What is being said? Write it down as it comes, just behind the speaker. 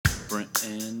Brent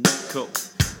and Nicole.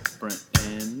 Brent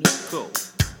and Nicole.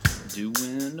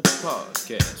 Doing a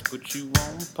podcast. Put you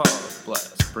on pause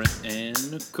blast. Brent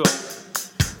and Nicole.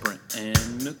 Brent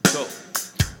and Nicole.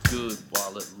 Good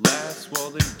while it lasts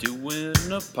while they're doing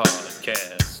a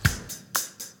podcast.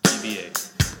 TBA.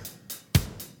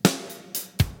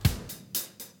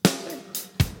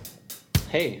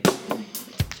 Hey,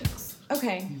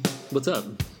 Okay. what's up?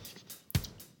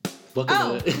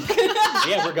 Welcome to the...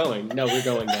 Yeah, we're going. No, we're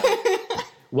going now.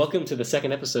 Welcome to the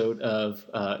second episode of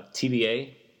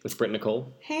TBA with Brent and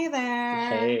Nicole. Hey there.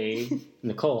 Hey.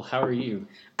 Nicole, how are you?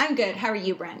 I'm good. How are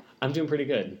you, Brent? I'm doing pretty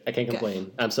good. I can't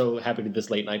complain. I'm so happy to do this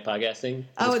late night podcasting.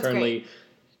 Oh, it's currently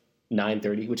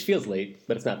 9:30, which feels late,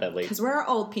 but it's not that late. Because we're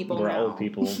old people We're now. old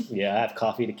people. Yeah, I have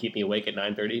coffee to keep me awake at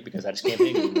 9:30 because I just can't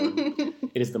hang anymore.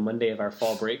 It is the Monday of our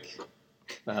fall break.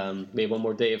 We have one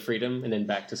more day of freedom and then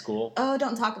back to school. Oh,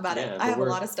 don't talk about Yeah, it. but I have a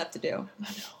we're- lot of stuff to do. I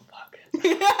know,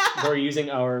 fuck. We're using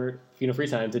our free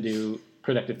time to do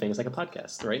productive things like a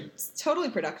podcast, right? It's totally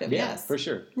productive, Yeah, yes. for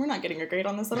sure. We're not getting a grade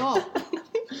on this at all.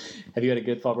 Have you had a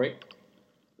good fall break?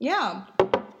 Yeah.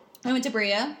 I went to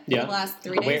Berea for the last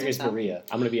 3 days Where or is so. Berea?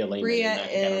 I'm going to be a layman. Berea I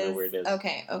don't know where it is... is.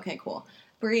 Okay, cool.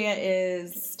 Berea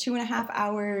is 2.5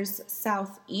 hours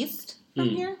southeast from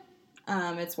here.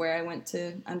 It's where I went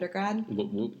to undergrad.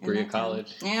 Whoop, whoop, in Berea that town.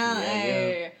 College. Yeah,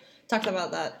 hey. Talked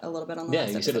about that a little bit on the last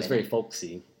Yeah, you episode. said it was I very think.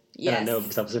 folksy. Yes. And I know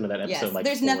because I was into that episode like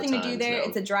There's 4 nothing to do times there. now.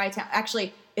 It's a dry town.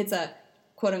 Actually, it's a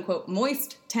quote-unquote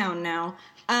moist town now,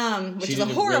 which She is a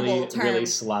did horrible really, term. really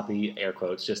sloppy air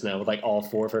quotes just now with like all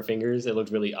 4 of her fingers. It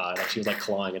looked really odd. Like she was like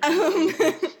clawing at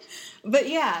them. But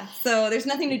yeah, so there's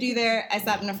nothing to do there. I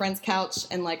sat on a friend's couch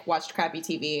and like watched crappy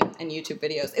TV and YouTube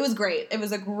videos. It was great. It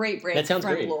was a great break That sounds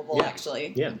from great. Louisville, Yeah.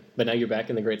 actually. Yeah, but now you're back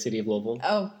in the great city of Louisville.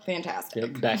 Oh, fantastic.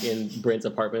 Yep, back in Brent's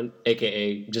apartment,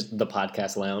 aka just the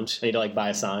podcast lounge. I need to like buy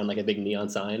a sign, like a big neon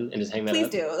sign, and just hang that Please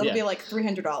up. do. It'll Yeah. be like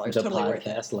 $300. The Totally worth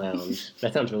it. podcast lounge.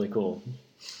 That sounds really cool.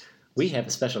 We have a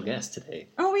special guest today.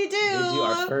 Oh, we do. We do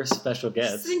our first special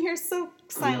guest, Sitting here so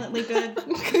silently good.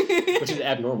 which is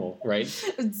abnormal, right?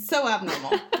 It's so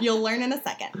abnormal. You'll learn in a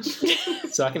second.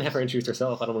 So I can have her introduce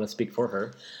herself. I don't want to speak for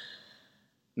her.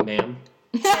 Ma'am.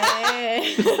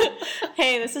 Hey.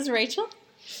 Hey, this is Rachel.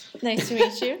 Nice to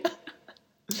meet you.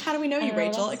 How do we know you, Hello.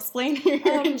 Rachel? Explain your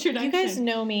introduction. You guys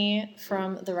know me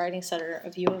from the Writing Center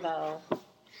of U of L.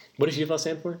 What does UFL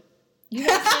stand for? U of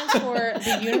L stands for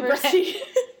the University,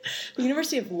 the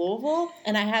University of Louisville,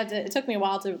 and it took me a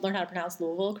while to learn how to pronounce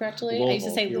Louisville correctly. I used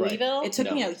to say Louisville, you're right. Louisville, It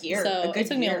took me a year. so a good it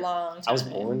took me year. a long time. I was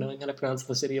born knowing how to pronounce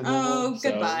the city of Louisville. Oh, so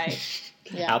goodbye.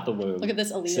 Yeah. out the womb. Look at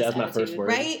this elitist So that's my attitude. first word.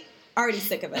 Right? Already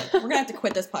sick of it. We're going to have to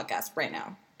quit this podcast right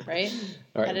now. Right?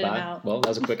 All right, Edit 'em bye. out. Well, that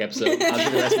was a quick episode. I'll do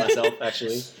the rest myself,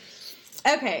 actually.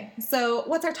 Okay, so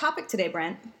what's our topic today,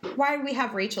 Brent? Why do we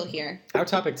have Rachel here? Our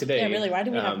topic today. Yeah, really. Why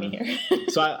do we have me here?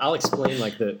 So I'll explain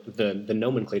like the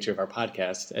nomenclature of our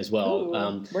podcast as well.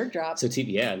 Ooh, word drop. So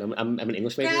yeah, I'm an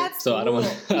English major, Grad so I don't want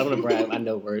school. I don't want to brag. I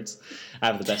know words. I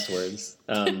have the best words.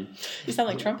 You sound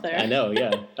like Trump there. I know,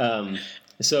 yeah.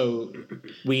 So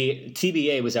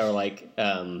TBA was our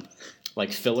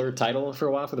like filler title for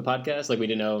a while for the podcast. Like we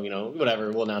didn't know,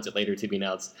 whatever. We'll announce it later to be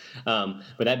announced. But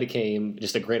that became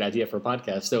just a great idea for a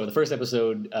podcast. So the first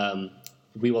episode,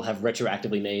 we will have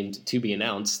retroactively named To Be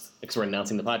Announced because we're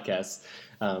announcing the podcast.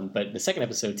 But the second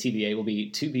episode, TBA, will be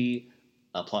To Be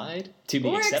Applied, To Be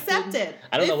Or accepted.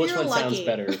 I don't know if which you're one sounds lucky.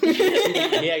 better.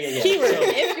 Yeah. Keyword, So,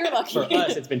 if you're lucky. for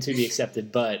us, it's been To Be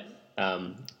Accepted, but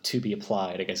To Be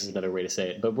Applied, I guess is another way to say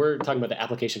it. But we're talking about the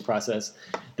application process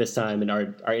this time and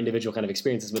our individual kind of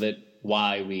experiences with it,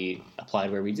 why we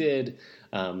applied where we did,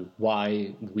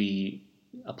 why we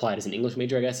applied as an English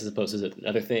major, I guess, as opposed to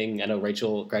another thing. I know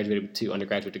Rachel graduated to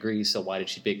undergraduate degrees, so why did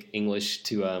she pick English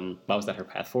why was that her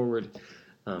path forward?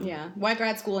 Yeah. Why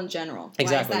grad school in general?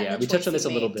 Exactly, Why is that yeah. the We touched choice on this you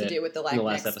a little made bit to do with the in the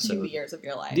last next 2 episode. years of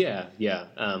your life. Yeah,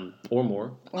 or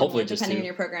more. Or Hopefully more, just depending two. on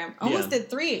your program. Almost Yeah. did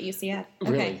 3 at UCF.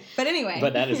 Okay. Really? But anyway.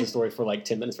 But that is a story for like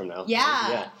 10 minutes from now.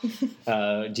 Yeah.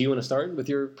 Do you want to start with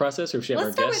your process, or should we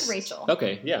have Let's our start guest? with Rachel.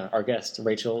 Okay, yeah, our guest,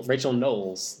 Rachel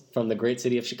Knowles from the great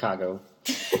city of Chicago.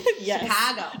 Yes.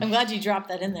 Chicago. I'm glad you dropped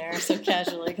that in there so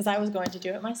casually because I was going to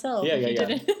do it myself. Yeah, if you yeah.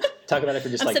 didn't. Talk about it for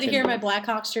just I'm like sitting 10 here in my minutes.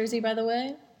 Blackhawks jersey, by the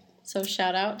way. So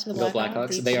shout out to the Go Blackhawks,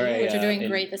 Blackhawks. They are which are doing in-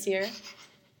 great this year.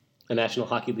 a National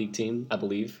Hockey League team, I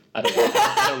believe. I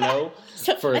don't know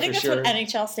for I think that's sure. what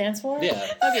NHL stands for. Yeah.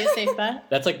 That'd be a safe bet.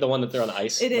 That's like the one that they're on the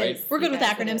ice, It right? is. We're good with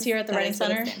Yes, it acronyms is. here at the That Writing is what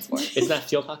it Center. stands for. It's not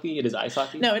field hockey, it is ice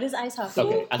hockey? No, it is ice hockey.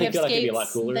 Okay. I We think have field hockey would be a lot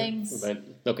skates, cooler. things.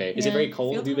 But okay. Is it Yeah. very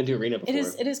cold? Field Have you been to arena before?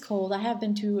 It is cold. I have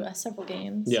been to several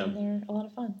games. Yeah. And they're a lot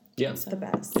of fun. Yeah. It's the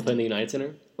best. They play in the United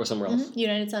Center or somewhere else?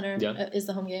 United Center Yeah. is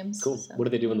the home games. Cool. so. What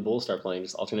do they do when the Bulls start playing?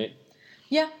 Just alternate?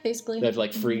 Yeah, basically. They have to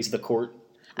like freeze the court?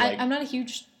 Like, I'm not a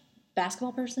huge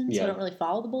basketball person, so Yeah. I don't really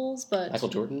follow the Bulls. But Michael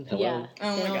Jordan? Hello? yeah,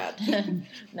 Oh they my don't-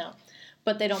 no,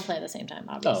 but they don't play at the same time.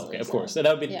 Obviously. Oh, okay, of so. course. So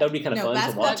that would be Yeah. kind of No, fun to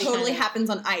basketball watch. That'd be totally kinda- happens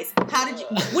on ice. How did you?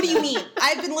 What do you mean?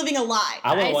 I've been living a lie. I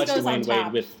want to ice watch goes on Dwayne Wade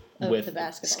top with of the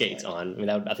basketball skates court. on. I mean,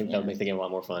 I think that would Yeah. make the game a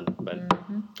lot more fun. But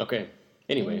okay. Mm-hmm.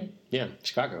 Anyway, yeah,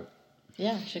 Chicago.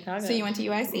 Yeah, Chicago. So you went to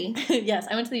UIC. Yes,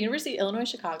 I went to the University of Illinois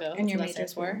Chicago. And your that's what that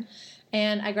majors stands for. were?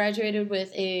 And I graduated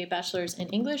with a bachelor's in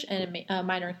English and a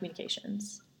minor in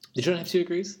communications. Did you not have 2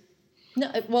 degrees? No,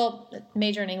 well,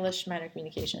 major in English, minor in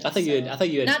communications. I thought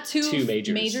you had not two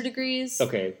majors. major degrees.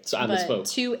 Okay, so I but misspoke.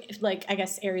 two, like I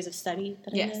guess, areas of study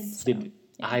that Yes. I did. so, Did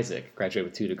Isaac graduate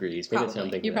with 2 degrees? Maybe that's what I'm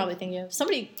Probably. thinking You're of. probably thinking of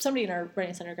somebody in our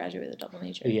writing center graduated with a double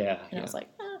major. Yeah. And I was like,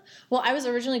 well, I was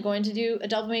originally going to do a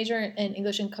double major in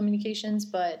English and communications,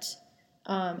 but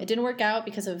it didn't work out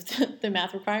because of the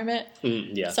math requirement.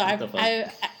 Yeah. So that's no fun.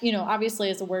 I, obviously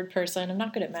as a word person, I'm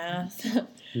not good at math.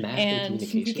 Math and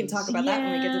communications. We can talk about that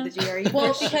when we get to the GRE.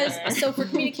 Well, for because sure. so for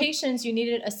communications, you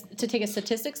needed to take a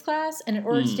statistics class, and in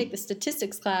order to take the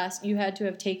statistics class, you had to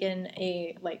have taken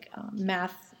a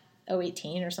math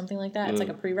 018 or something like that. It's like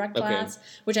a prereq Okay. class,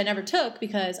 which I never took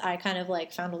because I kind of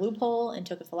like found a loophole and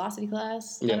took a philosophy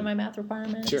class Yeah. out of my math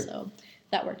requirement. Sure. So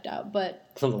that worked out.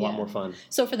 But Sounds a lot yeah. more fun.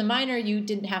 So for the minor, you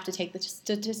didn't have to take the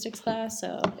statistics class,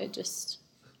 so it just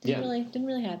didn't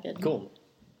really happen. Cool.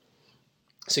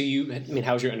 So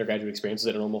how was your undergraduate experience? Was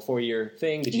it a normal 4-year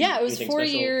thing? Did you Yeah, it do was anything 4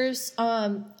 special? years.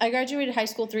 I graduated high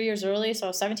school 3 years early, so I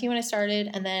was 17 when I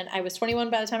started, and then I was 21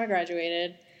 by the time I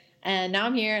graduated. And now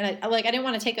I'm here, and I didn't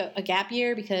want to take a gap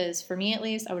year because for me at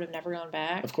least, I would have never gone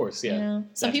back. Of course, yeah. You know?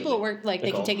 Some people at Naturally. work they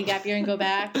Nicole. can take a gap year and go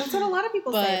back. That's what a lot of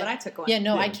people say, but I took one. Yeah,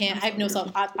 no, Yeah. I can't. I have no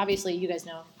self. Obviously, you guys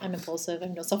know I'm impulsive. I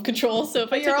have no self control. So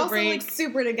if But I you're took a also break, like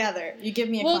super together. You give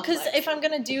me a well, because complex. if I'm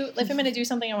gonna do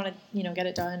something, I want to get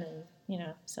it done,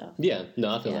 and so. Yeah,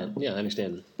 no, I feel Yeah. that. Yeah, I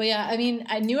understand. But yeah, I mean,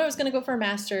 I knew I was going to go for a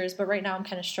master's, but right now I'm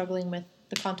kind of struggling with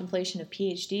the contemplation of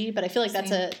PhD. But I feel like that's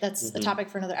Mm-hmm. a topic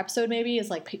for another episode. Maybe is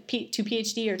like to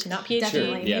PhD or to not PhD.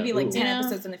 Definitely. Yeah. Maybe like Ooh. 10 You know?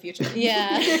 episodes in the future.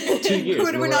 Yeah. 2 years.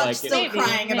 We're we're not like- still Maybe,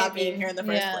 crying about maybe. being here in the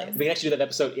first Yeah. place. We can actually do that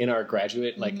episode in our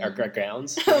graduate, like our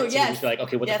gowns. Oh, So we yes. just be like,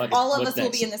 okay, what Yes, the fuck? all of what's us will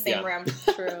next? be in the same Yeah. room.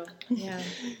 True. Yeah.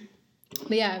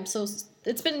 But yeah, so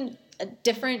it's been a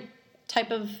different type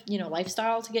of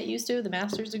lifestyle to get used to. The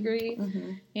master's degree,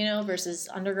 versus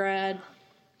undergrad.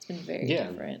 It's been very Yeah.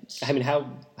 different. I mean,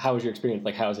 how was your experience?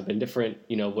 Like, how has it been different?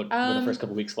 What were the first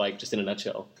couple weeks like, just in a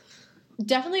nutshell?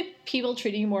 Definitely people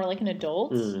treating you more like an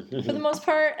adult Mm-hmm. for the most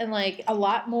part, and like a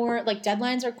lot more like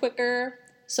deadlines are quicker,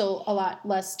 so a lot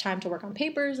less time to work on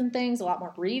papers and things, a lot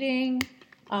more reading,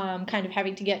 kind of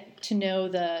having to get to know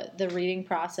the reading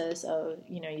process of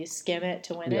you skim it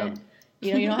to win Yeah. it.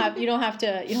 You don't have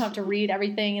to read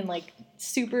everything in like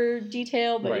super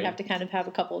detail, but Right. you have to kind of have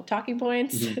a couple of talking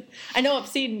points. Mm-hmm. I know I've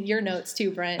seen your notes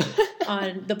too, Brent,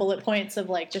 on the bullet points of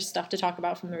like just stuff to talk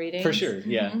about from the reading. For sure,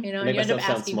 yeah. You know, Make and you end up myself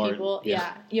sound asking smart. people.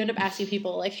 Yeah, you end up asking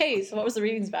people like, "Hey, so what was the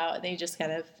readings about?" And then you just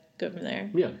kind of go from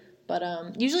there. Yeah. But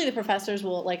usually the professors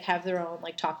will like have their own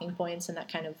like talking points, and that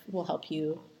kind of will help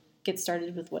you get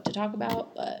started with what to talk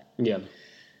about. But Yeah.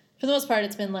 for the most part,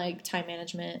 it's been like time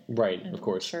management. Right, And of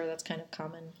course. I'm sure that's kind of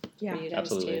common Yeah, for you guys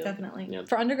absolutely. too. Definitely. Yeah.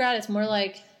 For undergrad, it's more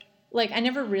like I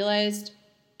never realized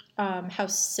how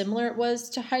similar it was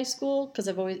to high school because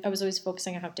I was always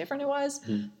focusing on how different it was.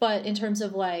 Mm-hmm. But in terms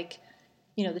of like,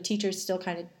 the teachers still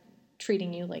kind of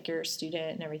treating you like you're a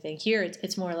student and everything. Here,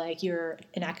 it's more like you're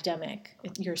an academic.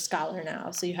 You're a scholar now,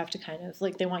 so you have to kind of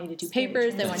like they want you to do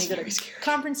papers. They want you to go to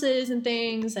conferences and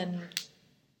things. And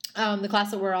the class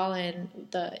that we're all in,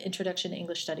 the Introduction to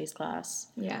English Studies class,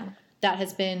 Yeah. that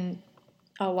has been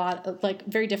a lot of like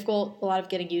very difficult, a lot of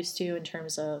getting used to in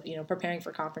terms of preparing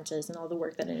for conferences and all the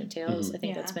work that it entails. I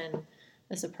think that's Yeah. been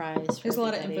a surprise. For There's a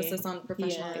lot of everybody. emphasis on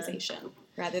professionalization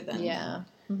rather than Yeah,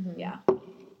 yeah.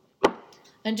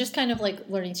 and just kind of like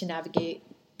learning to navigate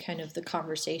kind of the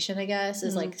conversation. I guess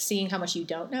is like seeing how much you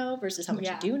don't know versus how much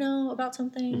Yeah. you do know about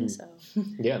something. So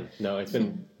Yeah. No, it's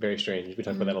been very strange. We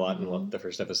talked about that a lot in the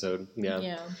first episode. Yeah.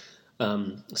 yeah.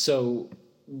 So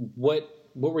what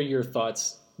were your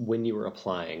thoughts when you were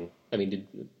applying I mean, did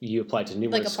you apply to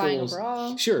numerous Like applying schools?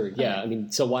 overall? Sure, yeah. I mean,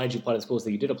 so why did you apply to schools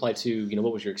that you did apply to? You know,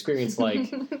 what was your experience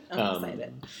like? I'm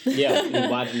excited. Yeah, I mean,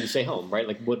 why did you stay home, right?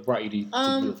 Like, what brought you to U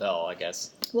of L, I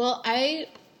guess? Well, I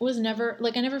was never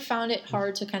like I never found it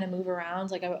hard to kind of move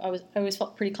around. Like I always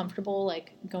felt pretty comfortable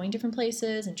like going different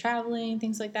places and traveling,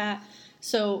 things like that.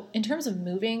 So in terms of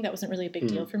moving, that wasn't really a big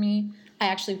deal for me. I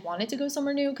actually wanted to go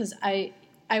somewhere new because I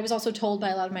was also told by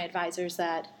a lot of my advisors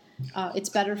that it's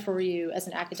better for you as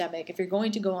an academic if you're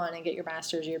going to go on and get your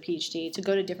master's or your PhD to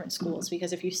go to different schools,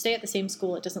 because if you stay at the same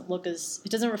school, it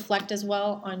doesn't reflect as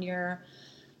well on your,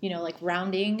 like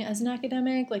rounding as an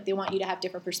academic. Like they want you to have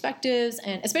different perspectives,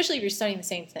 and especially if you're studying the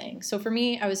same thing. So for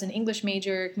me, I was an English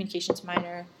major, communications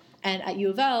minor, and at U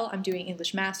of L, I'm doing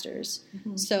English masters.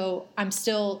 So I'm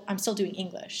still doing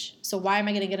English. So why am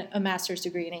I going to get a master's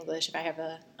degree in English if I have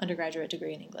an undergraduate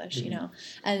degree in English?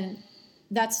 And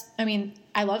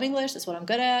I love English. That's what I'm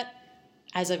good at.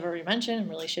 As I've already mentioned, I'm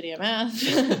really shitty at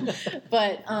math.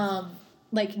 But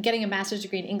like getting a master's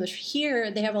degree in English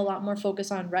here, they have a lot more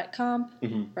focus on RETComp,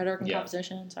 rhetoric and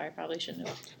composition. Sorry, I probably shouldn't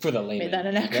have For the layman, made that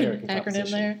an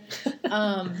acronym there.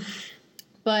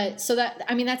 But so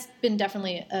that's been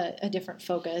definitely a different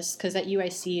focus, because at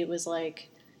UIC it was like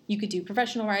you could do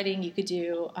professional writing, you could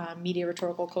do media,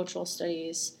 rhetorical, cultural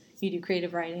studies, you do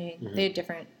creative writing. They had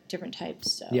different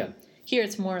types. So. Yeah. Here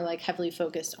it's more like heavily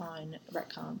focused on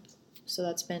RETComp. So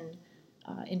that's been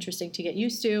interesting to get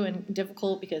used to and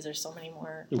difficult because there's so many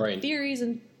more theories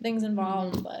and things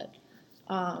involved. But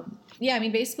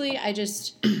basically I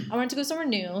wanted to go somewhere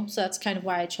new. So that's kind of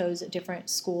why I chose a different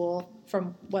school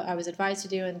from what I was advised to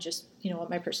do and just, what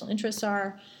my personal interests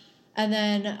are. And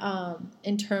then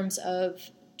in terms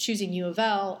of choosing U of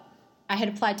L, I had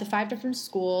applied to 5 different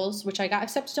schools, which I got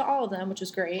accepted to all of them, which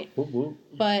was great. Whoop, whoop.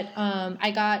 But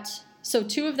so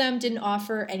 2 of them didn't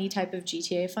offer any type of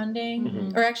GTA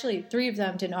funding, or actually 3 of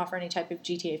them didn't offer any type of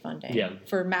GTA funding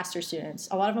for master's students.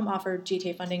 A lot of them offered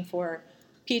GTA funding for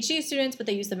PhD students, but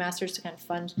they used the masters to kind of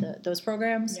fund those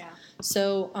programs. Yeah.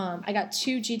 So I got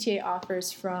 2 GTA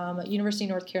offers from University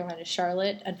of North Carolina,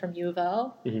 Charlotte, and from U of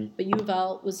L. But U of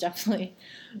L was definitely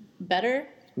better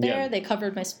there. Yeah. They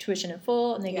covered my tuition in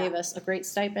full, and they gave us a great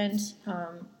stipend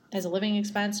as a living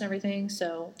expense and everything.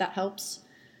 So that helps.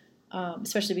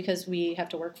 Especially because we have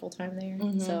to work full-time there.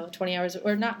 So 20 hours,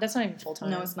 or not, that's not even full-time.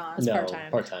 No, it's not. It's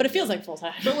part-time. But it feels like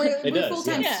full-time. But we're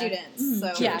full-time students.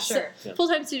 So sure.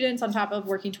 Full-time students on top of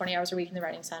working 20 hours a week in the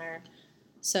Writing Center.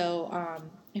 So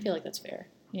I feel like that's fair,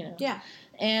 Yeah.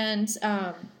 And,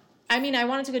 I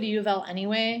wanted to go to U of L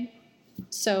anyway.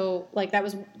 So, that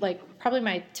was, probably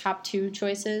my top 2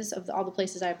 choices of all the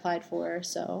places I applied for.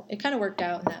 So it kind of worked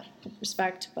out in that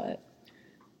respect, but...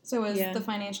 So was the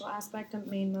financial aspect a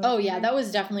main motive? Oh, yeah, that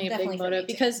was definitely a big motive,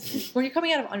 because when you're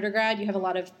coming out of undergrad, you have a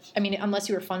lot of, unless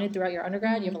you were funded throughout your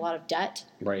undergrad, you have a lot of debt.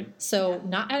 Right. So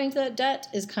not adding to that debt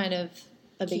is kind of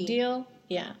a big deal.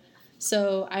 Yeah.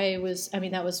 So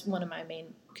that was one of my main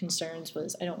concerns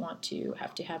was I don't want to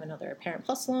have another Parent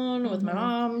Plus loan with my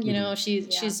mom.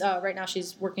 She's right now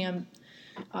she's working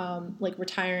on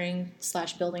retiring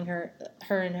 / building her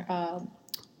and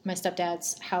my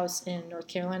stepdad's house in North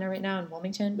Carolina right now in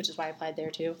Wilmington, which is why I applied there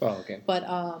too. Oh, okay. But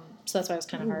so that's why it was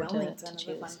kind of hard to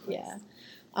choose. Yeah.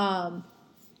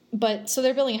 But so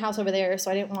they're building a house over there,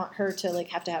 so I didn't want her to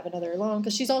have to have another loan,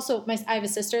 because she's also I have a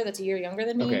sister that's a year younger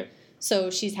than me. Okay. So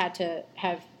she's had to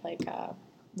have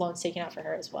loans taken out for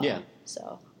her as well. Yeah.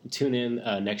 So tune in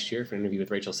next year for an interview with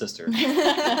Rachel's sister.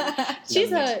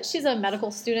 She's a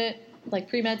medical student,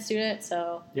 pre-med student.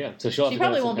 So yeah. So she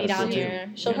probably won't be down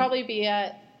here. She'll probably be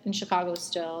in Chicago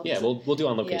still. Yeah, we'll do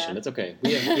on location. It's okay.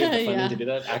 We have the funding to do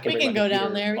that. We can go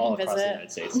down there. We can visit. The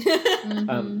United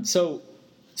States.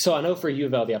 So I know for U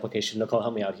of L, the application, Nicole,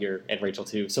 help me out here, and Rachel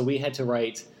too. So we had to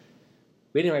write.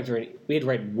 We had to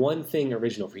write one thing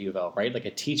original for U of L, right? Like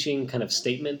a teaching kind of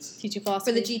statement. Teaching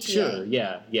philosophy. For the GTA. Sure,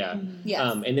 yeah.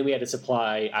 Yes. And then we had to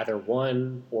supply either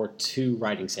 1 or 2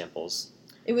 writing samples.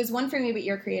 It was 1 for me, but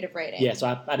you're creative writing. Yeah, so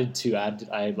I did 2.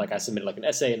 I submitted an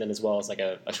essay, and then as well as a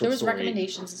short story. There was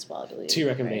recommendations as well, I believe. 2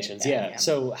 recommendations, right? Yeah.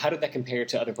 So how did that compare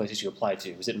to other places you applied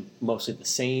to? Was it mostly the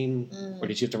same, or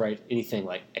did you have to write anything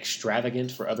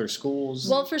extravagant for other schools?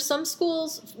 Well, for some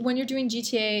schools, when you're doing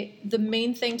GTA, the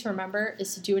main thing to remember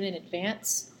is to do it in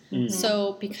advance. Mm-hmm.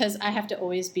 So because I have to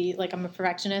always be, I'm a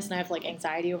perfectionist and I have,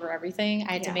 anxiety over everything,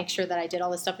 I had to make sure that I did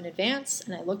all this stuff in advance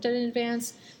and I looked at it in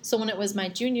advance. So when it was my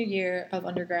junior year of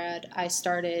undergrad, I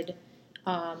started,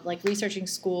 researching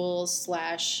schools /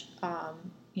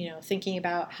 thinking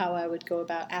about how I would go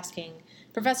about asking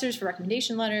professors for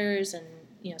recommendation letters and,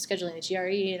 scheduling the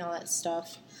GRE and all that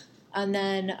stuff. And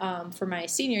then for my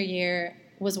senior year,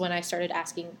 was when I started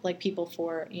asking like people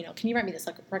for, can you write me this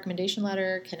like recommendation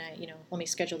letter? Can I, let me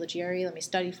schedule the GRE, let me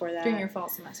study for that. During your fall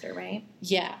semester, right?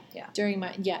 Yeah. Yeah. During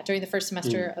the first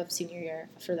semester of senior year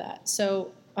for that.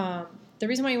 So the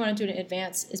reason why you want to do it in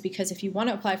advance is because if you want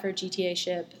to apply for a GTA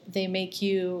ship, they make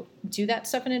you do that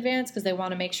stuff in advance because they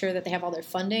want to make sure that they have all their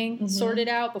funding sorted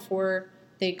out before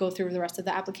they go through the rest of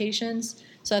the applications.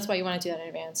 So that's why you want to do that in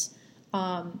advance.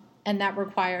 And that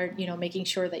required, making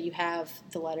sure that you have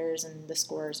the letters and the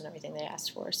scores and everything they asked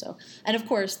for. So, and of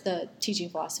course, the teaching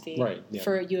philosophy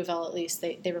for U of L at least,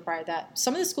 they required that.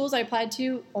 Some of the schools I applied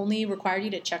to only required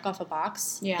you to check off a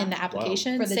box in the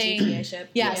application for the GTA ship.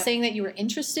 Saying that you were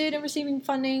interested in receiving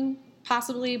funding,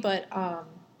 possibly. But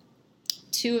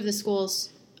 2 of the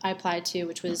schools I applied to,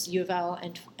 which was U of L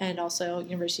and also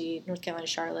University of North Carolina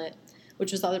Charlotte,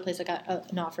 which was the other place I got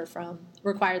an offer from,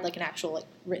 required like an actual like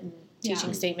written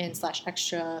teaching statement /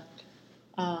 extra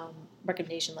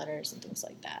recommendation letters and things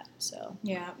like that. So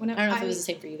I don't know if it was the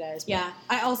same for you guys. But. Yeah,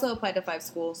 I also applied to 5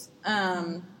 schools,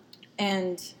 and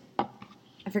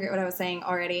I forget what I was saying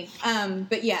already.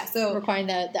 But yeah, so requiring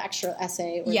the extra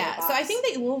essay. Or so I think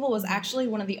that Louisville was actually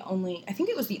one of the only. I think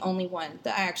it was the only one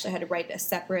that I actually had to write a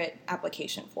separate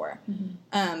application for.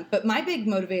 But my big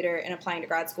motivator in applying to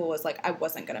grad school was like I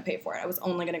wasn't going to pay for it. I was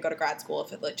only going to go to grad school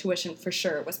if tuition for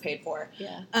sure was paid for.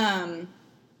 Yeah.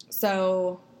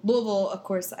 So Louisville, of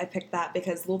course, I picked that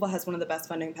because Louisville has one of the best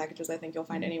funding packages I think you'll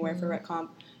find anywhere for Rec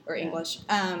Comp or English.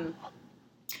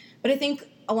 But I think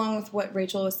along with what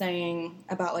Rachel was saying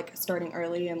about like starting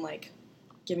early and like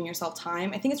giving yourself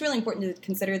time, I think it's really important to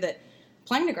consider that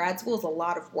applying to grad school is a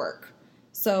lot of work.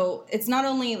 So it's not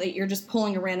only that you're just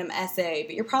pulling a random essay,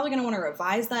 but you're probably going to want to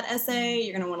revise that essay.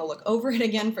 You're going to want to look over it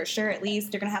again for sure, at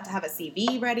least. You're going to have a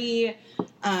CV ready.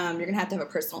 You're going to have a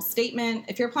personal statement.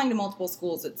 If you're applying to multiple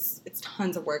schools, it's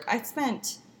tons of work. I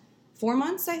spent 4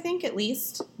 months, I think, at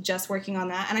least, just working on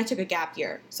that. And I took a gap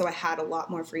year, so I had a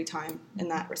lot more free time in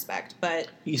that respect. But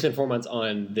you spent 4 months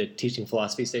on the teaching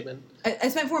philosophy statement? I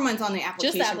spent 4 months on the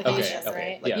application. Just the application,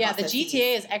 okay. right? Yeah. The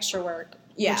GTA is extra work.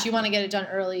 Yeah. Which you want to get it done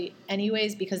early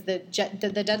anyways because the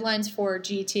deadlines for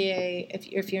GTA,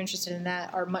 if you're interested in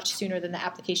that, are much sooner than the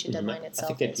application deadline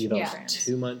itself. I think they do those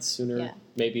 2 months sooner. Yeah.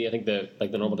 Maybe. I think the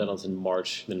normal deadline's in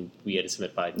March, then we had to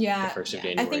submit by the 1st of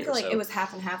January. I think it was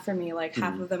half and half for me. Like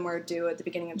half of them were due at the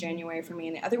beginning of January for me,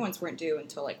 and the other ones weren't due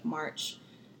until like March.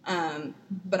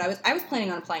 But I was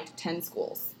planning on applying to 10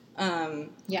 schools.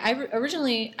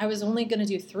 Originally I was only going to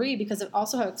do 3 because of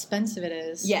also how expensive it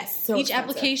is. Yes, so each expensive.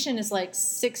 Application is like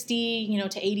 $60,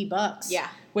 to $80. Yeah,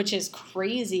 which is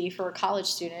crazy for a college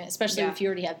student, especially if you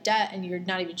already have debt and you're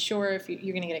not even sure if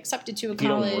you're going to get accepted to a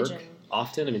college. You don't work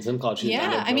often. I mean, some college students.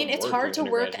 Yeah, I mean it's hard to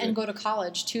work and go to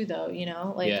college too, though.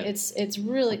 It's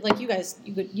really like you guys,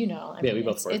 I mean, we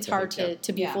both work. It's hard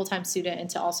to be a full-time student and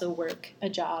to also work a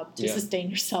job to sustain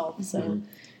yourself. So.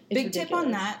 Big tip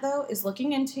on that, though, is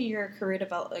looking into your career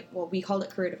development. We called it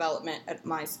career development at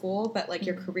my school, but like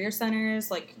your career centers,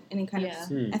 like any kind of.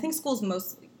 I think schools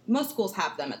most schools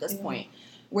have them at this point,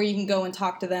 where you can go and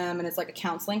talk to them, and it's like a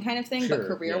counseling kind of thing, but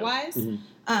career-wise.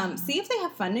 See if they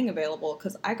have funding available,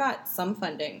 because I got some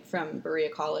funding from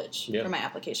Berea College for my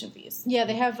application fees. Yeah,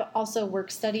 they have also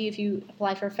work study. If you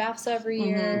apply for FAFSA every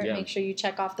year, make sure you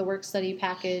check off the work study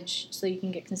package so you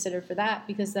can get considered for that,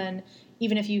 because then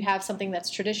even if you have something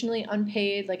that's traditionally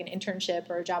unpaid, like an internship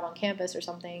or a job on campus or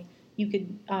something, you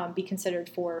could be considered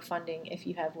for funding if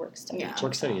you have work study. Yeah.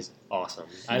 Work study is awesome.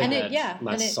 I had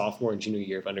my sophomore and junior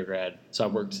year of undergrad, so I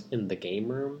worked in the game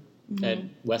room at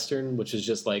Western, which is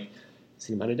just like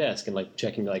sitting behind a desk and like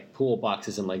checking like pool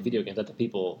boxes and like video games that the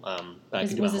people.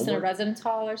 Was this in a residence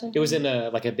hall or something? It was in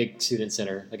a big student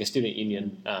center, like a student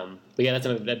union. But yeah, that's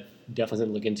something that definitely something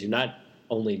to look into. Not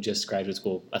only just graduate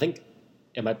school. I think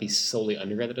it might be solely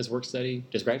undergrad that does work study.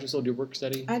 Does graduate school do work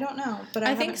study? I don't know, but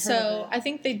I think so. I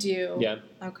think they do. Yeah.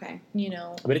 Okay.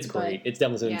 But it's great. It's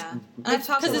definitely I've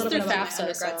talked a little bit about FAFSA, my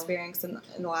undergrad experience in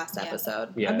the last episode.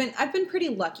 Yeah. I've been pretty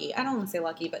lucky. I don't want to say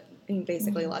lucky, but being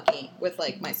basically lucky with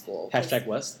like my school. Hashtag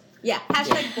blessed. Yeah.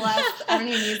 Hashtag blessed. I don't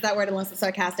even use that word unless it's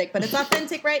sarcastic, but it's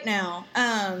authentic right now.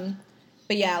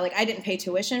 But yeah, like I didn't pay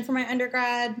tuition for my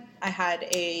undergrad. I had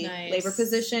a labor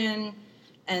position,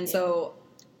 and so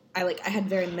I had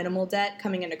very minimal debt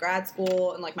coming into grad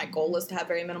school, and like my goal was to have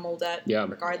very minimal debt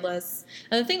regardless.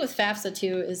 And the thing with FAFSA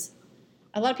too is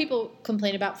a lot of people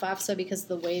complain about FAFSA because of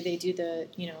the way they do the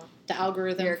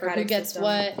algorithm for who gets system.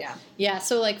 what. Yeah.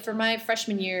 So like for my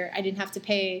freshman year, I didn't have to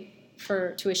pay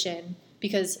for tuition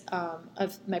because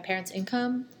of my parents'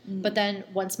 income. But then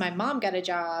once my mom got a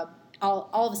job, all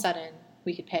of a sudden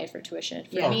we could pay for tuition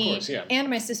for me of course, and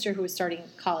my sister who was starting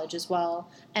college as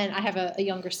well. And I have a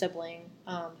younger sibling.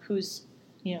 who's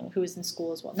who is in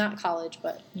school as well, not college,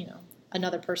 but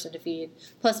another person to feed.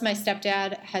 Plus, my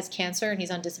stepdad has cancer and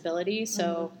he's on disability,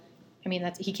 so I mean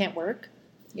he can't work.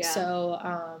 Yeah.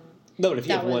 So. No, but if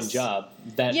you have one was- job,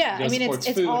 that I mean, supports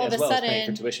it's food all as of a well as paying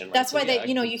sudden. for tuition. Right? That's So, why yeah,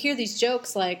 you hear these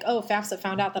jokes like, "Oh, FAFSA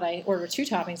found out that I ordered 2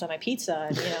 toppings on my pizza."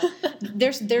 And,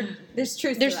 there's truth. there's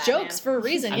to that, jokes man. for a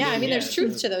reason. I mean, there's yeah.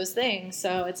 truth to those things.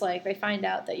 So it's like they find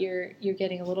out that you're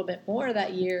getting a little bit more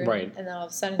that year, Right. and then all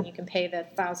of a sudden you can pay the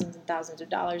thousands and thousands of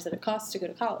dollars that it costs to go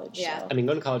to college. Yeah. So. I mean,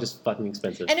 going to college is fucking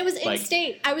expensive. And it was Like,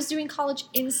 in-state. I was doing college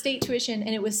in-state tuition,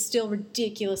 and it was still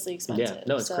ridiculously expensive. Yeah,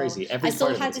 no, it's So crazy. Every I still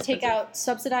part of had it's to take expensive. out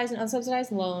subsidized and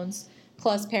unsubsidized loans,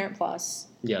 plus Parent Plus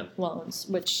Yeah. loans,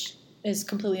 which is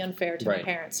completely unfair to my Right.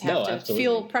 parents to No, have to absolutely.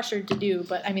 feel pressured to do.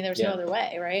 But I mean, there's Yeah. no other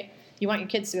way, right? You want your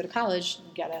kids to go to college,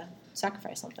 you gotta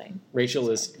sacrifice something. Rachel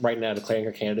is right now declaring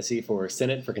her candidacy for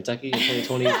Senate for Kentucky in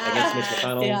 2020 against Mitch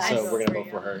McConnell, Yeah, so we're going to I vote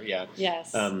for her. Yeah.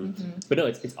 Yes. But no,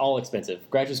 it's all expensive.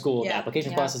 Graduate school, the Yeah.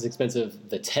 application Yeah. process is expensive.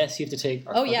 The tests you have to take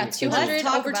are Oh yeah, fucking expensive. Let's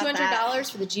talk over about $200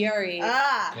 for the GRE.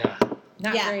 Yeah.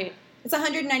 Not yeah. great. It's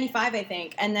 $195, I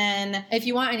think, and then. If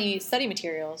you want any study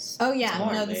materials. Oh yeah,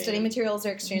 more, no, the man. study materials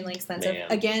are extremely expensive.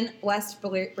 Man. Again, West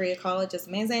Berea College is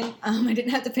amazing. I didn't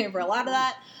have to pay for a lot of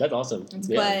that, That's awesome. but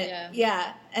Yeah.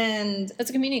 yeah, and It's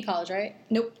a community college, right?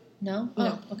 nope. No?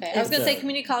 No. Oh, okay. I was It's going to say a-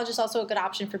 community college is also a good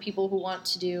option for people who want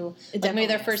to do It like maybe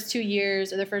their definitely is. first 2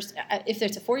 years or their first, if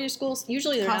it's a 4-year school,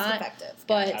 usually they're Cost not. effective.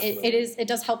 But Absolutely. it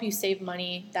does help you save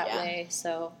money that Yeah. way.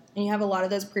 So And you have a lot of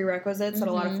those prerequisites that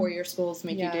a lot of 4-year schools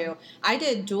make Yeah. you do. I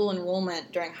did dual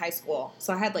enrollment during high school,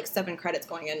 so I had like 7 credits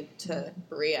going into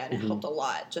Berea, and it helped a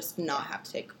lot just not have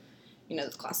to take,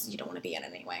 those classes you don't want to be in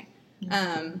anyway.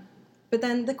 But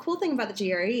then the cool thing about the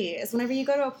GRE is whenever you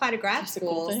go to apply to grad that's a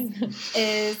cool schools, thing.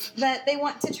 is that they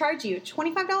want to charge you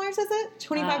 $25, is it?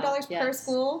 $25 per yes.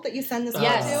 school that you send this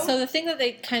Yes. off to? So the thing that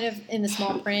they kind of in the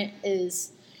small print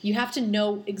is you have to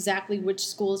know exactly which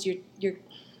schools you're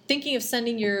thinking of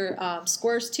sending your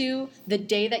scores to the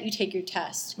day that you take your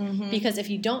test. Mm-hmm. Because if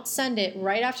you don't send it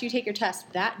right after you take your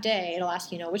test that day, it'll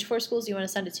ask you, which 4 schools do you want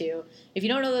to send it to. If you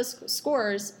don't know those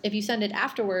scores, if you send it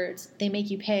afterwards, they make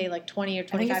you pay like $20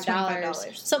 or think it's $25,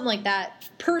 $25. something like that,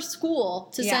 per school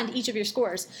to Yeah. send each of your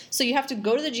scores. So you have to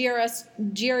go to the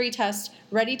GRE test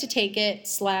ready to take it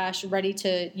 / ready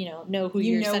to know who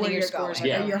you you're know sending where your you're scores going,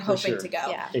 Yeah, or you're for hoping sure. to go.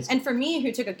 Yeah. It's- And for me,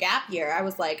 who took a gap year, I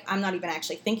was like, I'm not even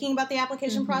actually thinking about the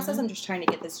application process. I'm just trying to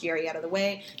get this GRE out of the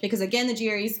way. Because again, the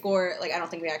GRE score, I don't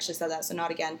think we actually said that, so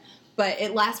not again. But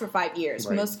it lasts for 5 years.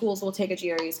 Right. Most schools will take a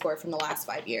GRE score from the last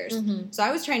 5 years. So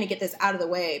I was trying to get this out of the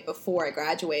way before I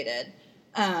graduated.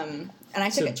 And I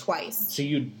took So- it twice. So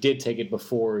you did take it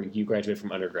before you graduated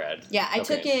from undergrad? Yeah, I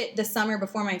Okay. took it the summer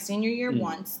before my senior year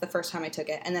once, the first time I took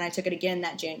it. And then I took it again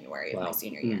that January of Wow. my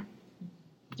senior year.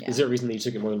 Is there a reason that you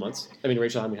took it more than once? I mean,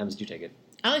 Rachel, how many times did you take it?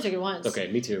 I only took it once. Okay,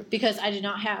 me too. Because I did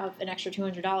not have an extra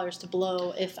 $200 to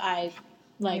blow if I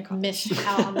college. missed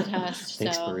out on the test.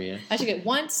 Thanks, so Maria. I took it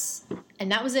once,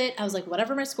 and that was it. I was like,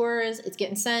 whatever my score is, it's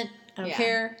getting sent. I don't Yeah.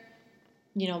 care.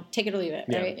 Take it or leave it,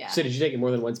 Yeah. right? Yeah. So did you take it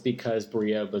more than once because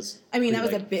Berea was? I mean, that was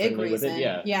pretty, a big friendly with it? reason.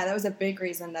 Yeah. that was a big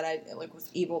reason that I was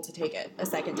able to take it a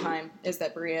second time. Is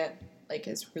that Berea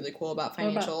is really cool about What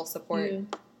about financial support. You?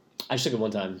 I just took it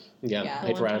one time. Yeah, Yeah.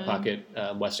 paid for it out of One pocket.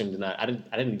 Western did not. I didn't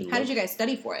even. How look. did you guys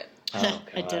study for it? Oh,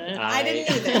 I God. didn't. I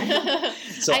didn't either.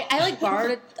 So- I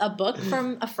borrowed a book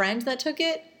from a friend that took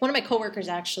it. One of my coworkers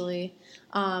actually,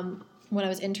 when I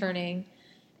was interning,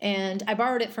 and I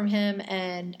borrowed it from him.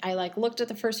 And I looked at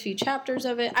the first few chapters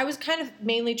of it. I was kind of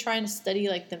mainly trying to study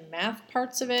the math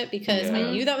parts of it because Yeah.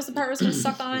 I knew that was the part I was going to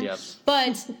suck on. Yep.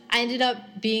 But I ended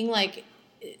up being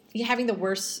having the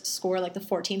worst score, the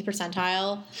 14th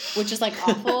percentile, which is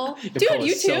awful. Dude, Nicole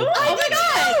you is too? so Oh my confident.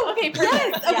 god! Okay,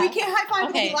 perfect. We can't high five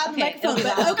Okay, really loud in the okay, microphone. it'll be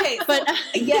But loud. okay, But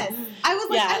yes, I was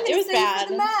Yeah, I'm it going was to study bad.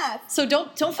 for the math. So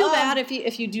don't feel Oh. bad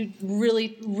if you do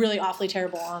really really awfully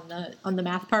terrible on the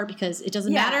math part because it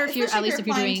doesn't Yeah, matter if you're especially at least if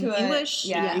you're applying doing to a- English.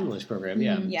 yeah. English program.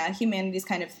 Yeah. Yeah, humanities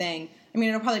kind of thing. I mean,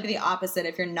 it'll probably be the opposite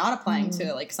if you're not applying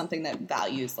to something that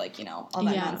values all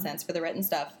that Yeah. nonsense for the written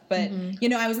stuff. But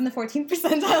I was in the 14th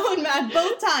percentile in math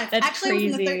both times. That's Actually, I was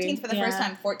in the crazy. 13th for the first Yeah.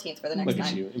 time, 14th for the next Look at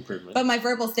time. you, improvement. But my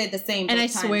verbal stayed the same. And I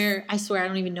both times. swear I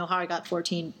don't even know how I got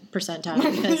 14 percentile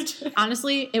because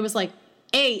honestly it was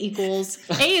A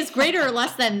is greater or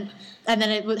less than, and then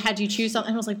it had you choose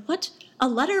something. And I was like, what? A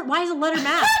letter? Why is a letter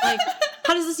math?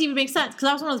 How does this even make sense? Because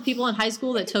I was one of those people in high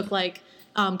school that took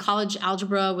college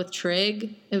algebra with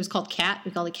trig. It was called CAT.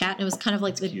 We called it CAT. And it was kind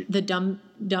of cute. the dumb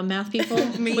math people,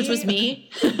 Me? which was me.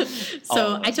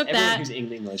 So I took everyone that. who's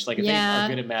in English, like if Yeah. they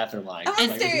are good at math or lying. I like, want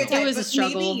there's no- stereotype, It was a but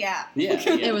struggle. maybe, yeah. Yeah,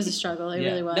 It was a struggle. It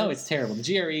really was. No, it's terrible. The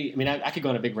GRE. I mean, I could go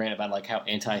on a big rant about like how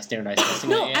anti-standardized testing.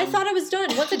 No, I I am. thought I was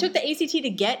done. Once I took the ACT to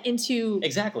get into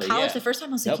exactly college yeah. the first time,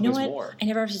 I was like, Nope, you know there's what? more. I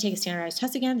never have to take a standardized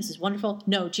test again. This is wonderful.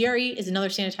 No, GRE is another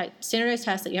standardized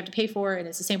test that you have to pay for, and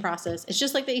it's the same process. It's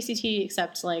just like the ACT,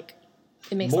 except like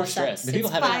it makes More less stress. sense. But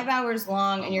people It's have 5 hours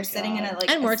long, and you're sitting in a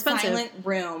And more a expensive. silent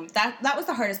room. That was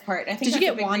the hardest part. I think Did you that's get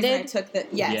the big reason wanded? I took the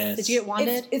yes. Yes. Did you get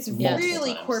wanded? It's Yes. really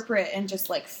Multiple times. corporate and just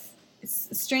like it's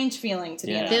a strange feeling to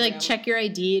be Yeah. in They that like room. check your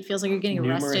ID. It feels like you're getting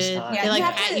Numerous arrested. times. Yeah, They like you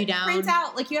have pat to you down. print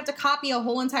out like you have to copy a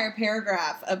whole entire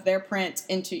paragraph of their print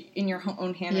in your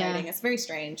own handwriting. Yeah. It's very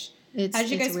strange. It's, How did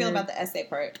you it's guys feel weird. about the essay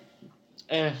part?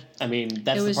 I mean,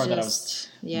 that's It the was part that I was just-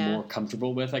 yeah. more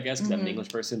comfortable with, I guess, because I'm an English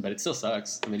person. But it still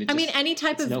sucks. I mean, Any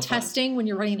type it's of no fun. testing when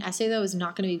you're writing an essay, though, is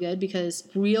not going to be good because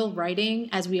real writing,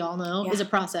 as we all know, Yeah. is a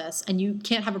process. And you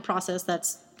can't have a process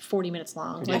that's 40 minutes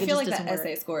long. Yeah. I it feel just like the doesn't work.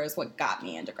 essay score is what got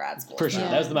me into grad school. For sure. Yeah.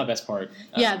 That was my best part.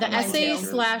 Yeah, the of my essay too.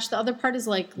 semester. / the other part is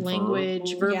like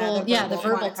language, verbal. Yeah, The the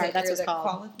verbal verbal part. That's what it's quantitative, called.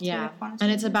 qualitative, Yeah, quantitative.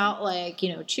 and it's about like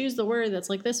choose the word that's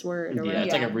like this word or Yeah, whatever.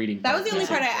 it's like a reading. That was part. the only Yeah.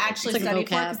 part I actually It's like a studied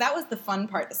for vocab. because that was the fun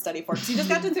part to study for. Because you just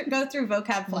got to go through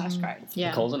vocab flashcards. Yeah,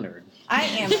 Nicole's a nerd. I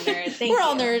am a nerd. Thank we're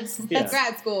all you. nerds. Yeah. That's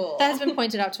grad school. That has been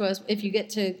pointed out to us. If you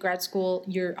get to grad school,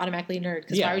 you're automatically a nerd.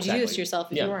 Because Yeah, why would you do this exactly. to yourself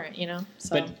if Yeah. you weren't? So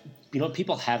But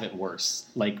people have it worse.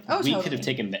 Like Oh, we totally. could have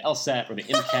taken the LSAT or the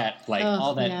MCAT, like Ugh,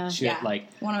 all that yeah. shit. Yeah. Like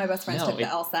One of my best friends No, took the it-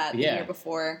 LSAT the yeah. year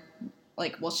before.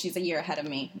 She's a year ahead of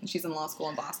me. She's in law school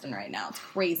in Boston right now. It's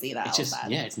crazy that it's just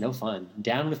LSAT. it's no fun.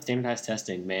 Down with standardized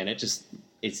testing, man.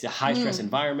 It's a high stress Mm.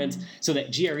 environment. So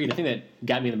that GRE, the thing that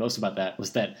got me the most about that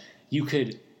was that you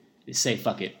could say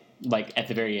fuck it. Like at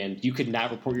the very end, you could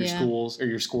not report your Yeah. schools or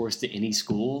your scores to any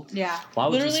school. Yeah. Why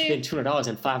would Literally- you spend $200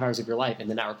 on 5 hours of your life and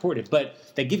then not report it? But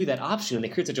they give you that option, and they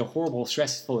create such a horrible,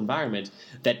 stressful environment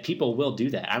that people will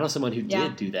do that. I know someone who Yeah.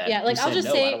 did do that. yeah, who like I'll said, just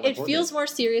 "No, I say don't it report feels more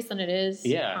serious than it is.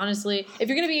 Yeah. honestly, if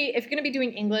you're gonna be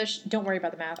doing English, don't worry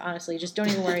about the math. Honestly, just don't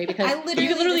even worry because I literally, you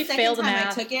can literally the second fail the time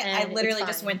math. I took it, and I it's literally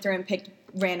just fine. went through and picked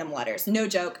random letters. No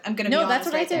joke. I'm gonna be No, honest that's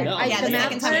what I right did. there. No, I, yeah, the the math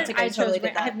second time I part, took it, I I totally chose.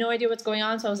 did that. I have no idea what's going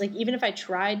on, so I was like, even if I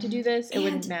tried to do this, it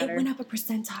wouldn't And matter. it went up a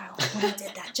percentile when I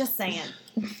did that. Just saying.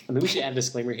 I mean, we should add a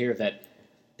disclaimer here that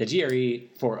the GRE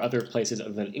for other places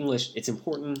other than English, it's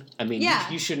important. I mean,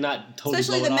 Yeah. you should not totally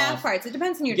Especially blow the it math off. parts. It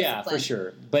depends on your Yeah, discipline. for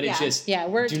sure. But Yeah. it's just Yeah,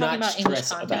 we're do talking not about English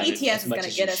stress content. about The it ETS as is much gonna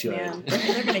as get you us, should. man.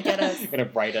 They're gonna get us. They're gonna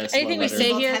write us. Anything we love letters.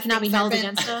 say here cannot be held Testing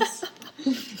against us.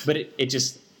 But it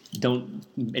just don't.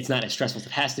 It's not as stressful as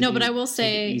it has to be. No, but I will Take it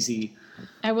say- easy.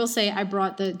 I will say I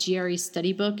brought the GRE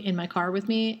study book in my car with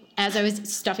me as I was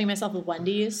stuffing myself with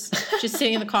Wendy's, just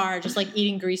sitting in the car, just like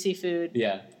eating greasy food,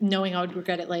 Yeah. knowing I would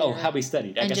regret it later. Oh, how we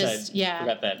studied. I And guess just- I yeah.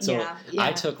 forgot that. So Yeah. I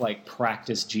Yeah. took like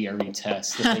practice GRE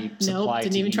tests that they supplied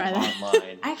didn't to even you try that.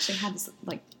 online. I actually had this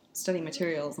study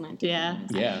materials and I did. Yeah.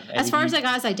 Yeah. As far as I I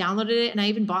got, is I downloaded it and I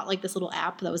even bought like this little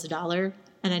app that was $1,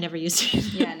 and I never used it.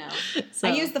 Yeah, no. So-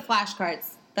 I use the flashcards.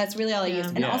 That's really all I Yeah. use.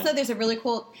 And Yeah. also, there's a really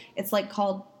cool. It's like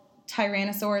called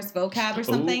Tyrannosaurus vocab or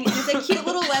something. And it's a cute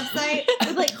little website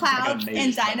with like clouds and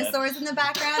amazed by that. dinosaurs in the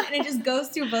background, and it just goes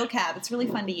through vocab. It's really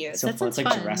fun to use. so That fun. It's sounds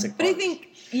like fun. Jurassic But I Park. think,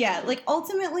 yeah, like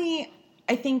ultimately,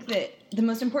 I think that the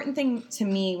most important thing to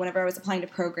me whenever I was applying to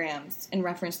programs in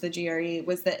reference to the GRE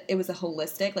was that it was a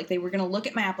holistic, like they were going to look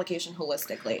at my application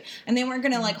holistically. And they weren't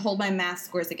going to like hold my math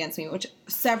scores against me, which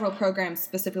several programs,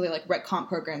 specifically like Rec Comp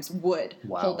programs, would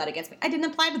Wow. hold that against me. I didn't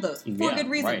apply to those for Yeah, good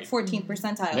reason, right. 14th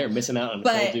percentile. They're missing out on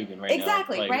But Nicole Dugan right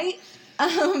exactly, now. Like, right?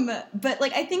 But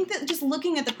like I think that just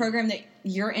looking at the program that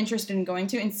you're interested in going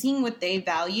to and seeing what they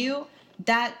value,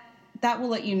 that will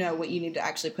let you know what you need to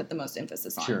actually put the most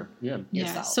emphasis on. Sure. Yeah. Yeah.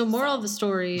 yourself, So moral so. of the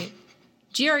story,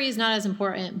 GRE is not as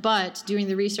important, but doing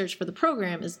the research for the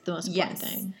program is the most important Yes.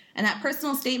 thing. And that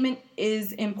personal statement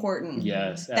is important.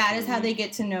 Yes. That is how absolutely. they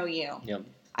get to know you. Yep.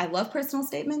 I love personal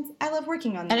statements. I love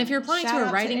working on them. And if you're applying to Shout a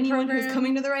out writing anyone program- who's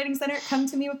coming to the writing center, come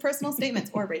to me with personal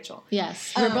statements or Rachel.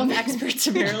 Yes. We're both experts,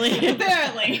 apparently.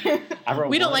 Apparently. I wrote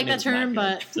We don't one like and that it's not term, good.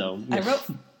 but- so I wrote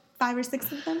 5 or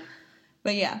 6 of them.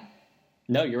 But yeah.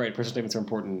 no, you're right. Personal statements are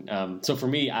important. So for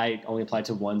me, I only applied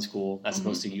to one school as Mm-hmm.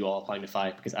 opposed to you all applying to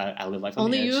 5 because I live life on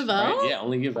Only the edge. U of L? Right? Yeah,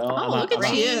 only U of L. Oh, look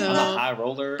at you. I'm a high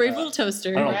roller. Brave little toaster,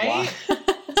 I don't know right? why.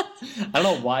 I don't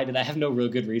know why. Did I have no real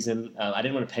good reason? I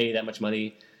didn't want to pay that much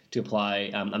money to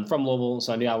apply. I'm from Louisville,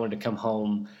 so I knew I wanted to come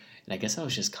home, and I guess I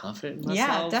was just confident in Yeah,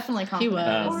 myself. definitely confident.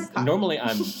 was. Or cocky. Normally,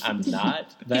 I'm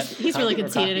not that. He's really confident or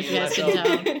conceited, cocky if you guys in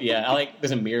can myself. Yeah, I like.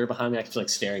 There's a mirror behind me. I can feel like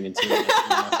staring into it.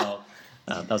 Myself.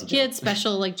 That was a He joke. had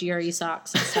special like GRE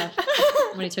socks and stuff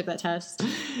when he took that test.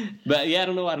 But yeah, I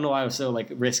don't know why I was so like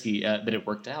risky, but it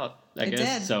worked out. I It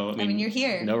guess. did. So I mean, you're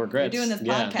here. No regrets. You're doing this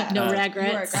Yeah. podcast. No Uh, regrets.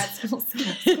 You are a grad school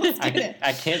student.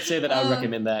 I can't say that I would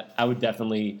recommend that. I would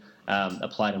definitely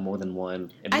apply to more than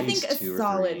one. At I least think a 2 or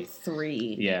solid 3.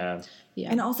 3. Yeah. Yeah.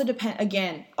 And also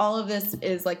again, all of this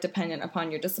is like dependent upon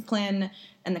your discipline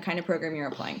and the kind of program you're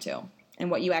applying to and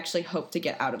what you actually hope to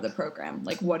get out of the program.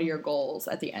 Like, what are your goals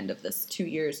at the end of this 2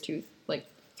 years,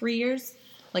 3 years?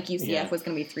 Like UCF Yeah. was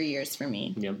going to be 3 years for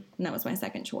me. Yep. And that was my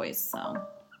second choice. So,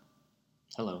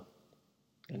 Hello.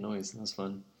 That noise. That was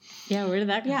fun. Yeah, where did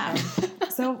that come yeah. from?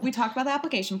 So we talked about the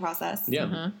application process. Yeah.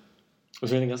 Uh-huh. Was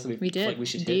there anything else that We did. like we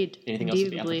should Indeed. hit? Anything else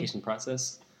with the Indubitably. application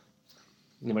process?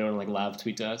 Anybody want to like live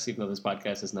tweet to us, even though this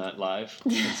podcast is not live,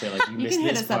 and say like you You missed can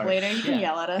hit this us up part. later. You can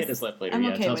yell at us. Hit us up later. I'm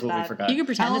yeah, okay tell us with what we that. forgot. You can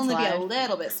pretend I'll it's only be a live.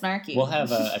 little bit snarky. We'll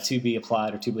have a to be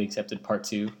applied or to be accepted part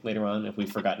 2 later on if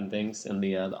we've forgotten things in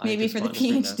the Maybe for the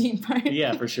PhD part.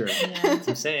 Yeah, for sure. Yeah. That's what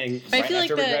I'm saying. But I right feel like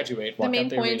after we graduate, the walk main out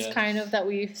the points arena. kind of that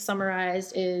we've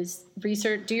summarized is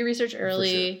research. Do your research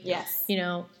early. Yes. You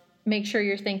know, make sure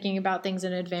you're thinking about things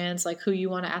in advance, like who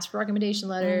you want to ask for recommendation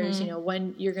letters. Mm-hmm. You know,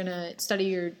 when you're gonna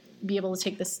study be able to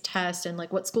take this test, and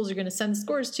like what schools you're gonna send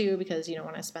scores to because you don't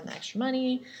want to spend the extra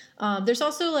money. There's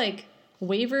also like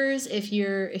waivers if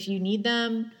you need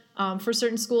them. For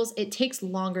certain schools, it takes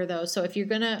longer though. So if you're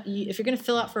gonna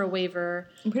fill out for a waiver,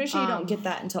 I'm pretty sure you don't get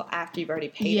that until after you've already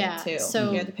paid yeah, it, too.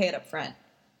 so- you have to pay it up front.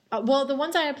 well, the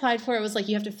ones I applied for, it was like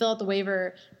you have to fill out the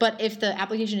waiver, but if the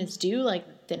application is due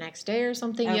like the next day or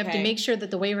something, you have to Okay. make sure that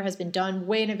the waiver has been done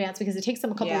way in advance because it takes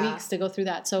them a couple Yeah. weeks to go through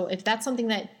that. So if that's something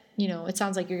that it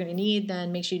sounds like you're going to need,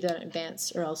 then make sure you do that in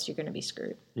advance, or else you're going to be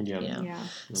screwed. Yeah. You know? Yeah.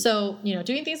 So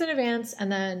doing things in advance,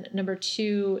 and then number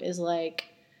 2 is like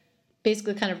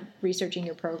basically kind of researching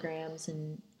your programs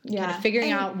and kind Yeah. of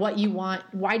figuring And- out what you want.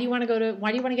 Why do you want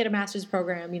to get a master's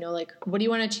program? Like what do you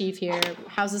want to achieve here?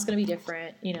 How's this going to be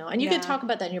different? And you Yeah. can talk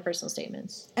about that in your personal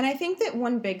statements. And I think that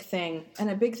one big thing, and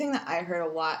a big thing that I heard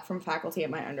a lot from faculty at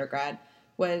my undergrad,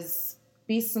 was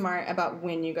be smart about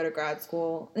when you go to grad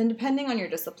school. And depending on your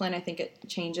discipline, I think it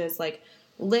changes. Like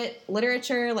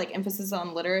literature, like emphasis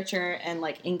on literature, and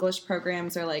like English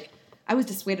programs are like, I was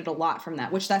dissuaded a lot from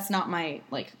that, which that's not my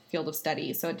like field of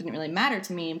study, so it didn't really matter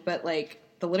to me. But like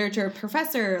the literature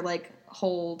professor, like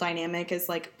whole dynamic is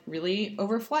like really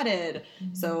overflooded.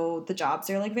 So the jobs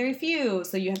are like very few.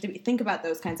 So you have to think about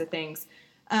those kinds of things.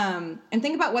 And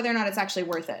think about whether or not it's actually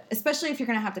worth it, especially if you're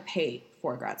going to have to pay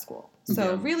for grad school.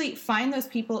 So Yeah. really find those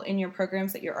people in your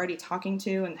programs that you're already talking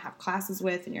to and have classes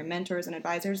with, and your mentors and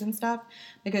advisors and stuff.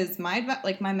 Because my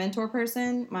mentor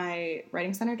person, my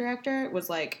writing center director, was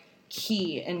like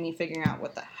key in me figuring out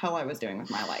what the hell I was doing with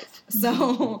my life.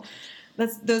 So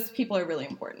those people are really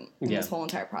important in Yeah. this whole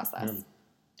entire process.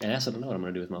 And I also don't know what I'm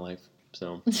going to do with my life.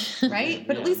 So Right?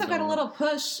 But at Yeah, least I've got a no. little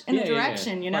push in a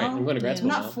direction, you know? Right. I'm going to grad I'm school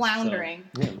not now, floundering.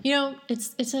 So, yeah. It's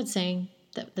that saying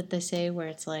that they say where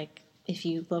it's like, if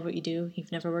you love what you do,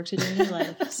 you've never worked a day in your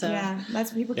life. So Yeah,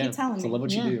 that's what people keep telling so me. love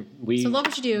what Yeah. you do. So love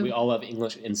what you do. We all love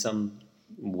English in some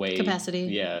way. Capacity.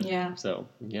 Yeah. Yeah. So,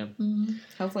 yeah.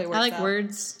 Hopefully it works I like out.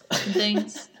 words and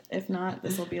things. If not,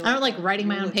 this will be. I don't like a writing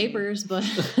my own eulogy. papers, but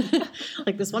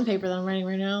like this one paper that I'm writing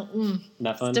right now,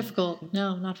 Not fun. it's difficult.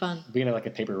 No, not fun. We're going to have like a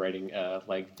paper writing,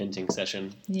 like venting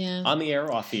session Yeah. on the air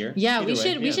or off the air. Yeah, Either we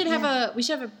way, should yeah.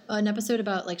 have an episode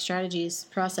about like strategies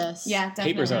process. Yeah,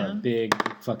 definitely. Papers are a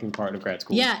big fucking part of grad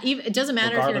school. Yeah, even, it doesn't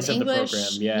matter Regardless if of you're the in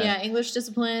English. program, yeah. English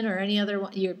discipline or any other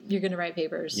one. You're going to write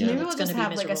papers. Yeah. So Maybe it's we'll going just to be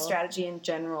have like a miserable. strategy in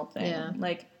general thing. Yeah.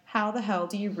 Like, how the hell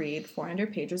do you read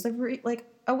 400 pages of like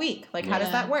a week? Like, how does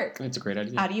Yeah. that work? It's a great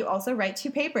idea. How do you also write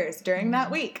 2 papers during that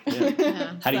week?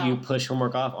 Yeah. How do So- you push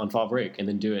homework off on fall break and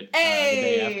then do it the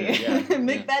Hey, day after? Yeah.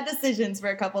 make Yeah. bad decisions for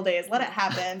a couple days. Let it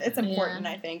happen. It's important,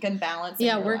 I think, and balance. in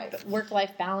Yeah, your life.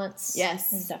 work-life balance.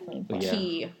 Yes. is definitely But important.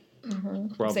 yeah. Key.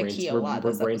 We're all Say key a lot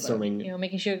we're this episode. brainstorming.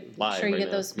 Making sure Live you right get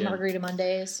now, those yeah. margarita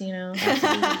Mondays.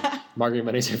 Absolutely. Margarita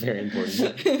Mondays are very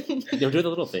important. They'll do the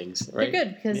little things, right? They're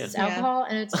good because Yeah. it's alcohol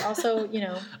and it's also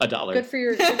 $1. good for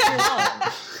your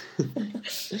wallet.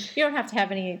 You don't have to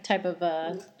have any type of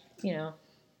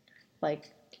like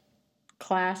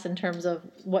class in terms of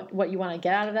what you want to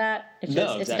get out of that. It's No,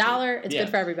 just it's exactly. $1. It's Yeah. good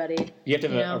for everybody. You have to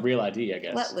have You a know? real ID, I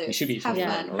guess. Let loose. You should be Have fun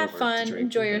fun. or Have over to fun. drink.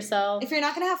 Enjoy Okay. yourself. If you're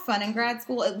not going to have fun in grad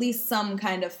school, at least some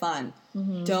kind of fun.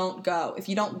 Don't go. If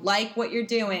you don't like what you're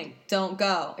doing, don't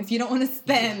go. If you don't want to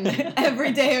spend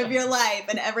every day of your life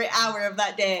and every hour of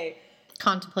that day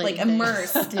Contemplating like things.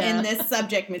 immersed Yeah. in this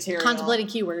subject material, Contemplating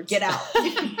keywords. get out.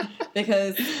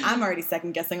 Because I'm already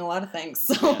second guessing a lot of things.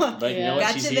 So Yeah, but you know what?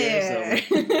 Got She's you here, there.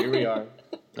 so here we are.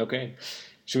 Okay.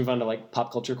 Should we move on to like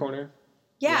pop culture corner?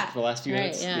 Yeah. For the last few Right,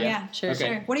 minutes? yeah. Sure, Okay.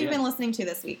 Sure. What have you Yeah. been listening to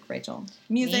this week, Rachel?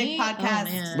 Music, Me? Oh, podcast,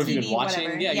 man. What have you TV, been watching?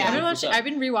 whatever. Yeah, I've yeah. been What's up? I've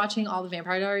been rewatching all the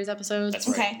Vampire Diaries episodes. That's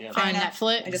right. Okay. Yeah. Fair On enough.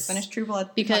 Netflix. I just finished True Blood.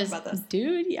 Because, Talk about this.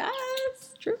 dude,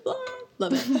 yes, True Blood,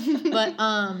 love it. But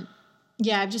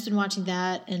yeah, I've just been watching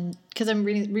that, and because I'm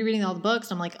rereading all the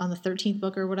books, I'm like on the 13th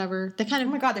book or whatever. They kind Oh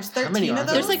of my God, there's How many 13 are of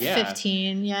there? those? there's like Yeah.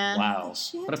 15, yeah. Wow.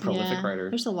 Shit. What a prolific Yeah, writer.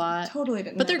 there's a lot, Totally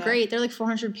didn't but know they're that. great. They're like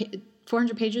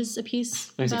 400 pages a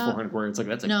piece. I say about. 400 words. Like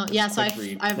that's a No, yeah. So quick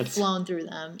read. I've That's- flown through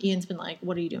them. Ian's been like,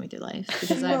 "What are you doing with your life?"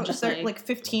 Because Who I'm wrote- just there like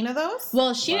 15 of those?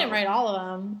 well, she didn't Wow. write all of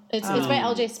them. It's by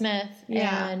L.J. Smith,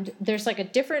 Yeah. and there's like a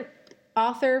different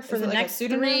author for Is the it like a next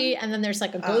pseudonym? 3, and then there's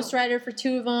like a ghostwriter for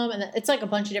 2 of them, and then it's like a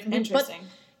bunch of different people. But Interesting.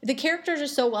 the characters are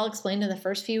so well explained in the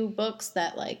first few books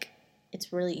that like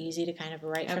it's really easy to kind of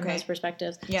write from Okay. those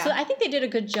perspectives. Yeah. So I think they did a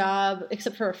good job,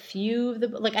 except for a few of the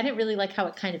like I didn't really like how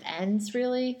it kind of ends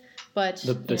really, but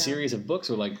the you know. series of books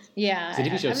were like Yeah, The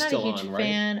TV show's I'm not still a huge on, right?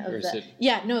 fan Or of is that. it-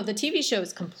 Yeah, no, the TV show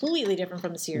is completely different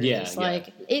from the series. Yeah, yeah.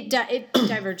 Like it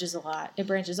diverges a lot. It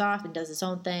branches off and does its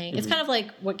own thing. It's kind of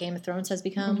like what Game of Thrones has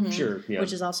become, sure, yeah.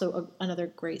 which is also another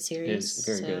great It series. is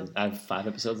very so. good. I have 5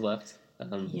 episodes left.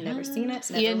 Never seen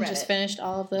it. Never Ian read just it. finished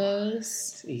all of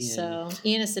those. Ian. So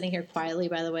Ian is sitting here quietly,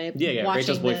 by the way. Yeah, watching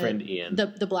Rachel's boyfriend, Ian. The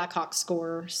Blackhawks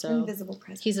score. So Invisible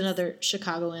presence. he's another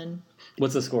Chicagoan.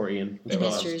 What's the score, Ian? In They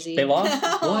his lost. jersey. They lost?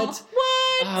 What? What?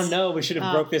 Oh no, we should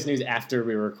have broke this news after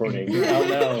we were recording. Oh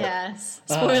no. Yes.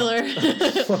 Spoiler.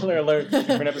 Spoiler alert for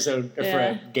an episode, or for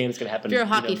Yeah. a game that's going to happen If you're a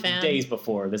hockey fan. days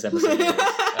before this episode.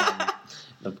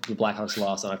 The Blackhawks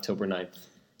lost on October 9th.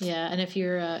 Yeah, and if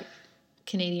you're a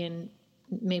Canadian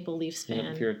Maple Leafs fan,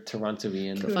 If you're a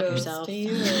Torontoian. fuck Kudos yourself. to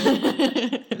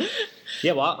you.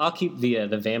 Yeah, well, I'll keep the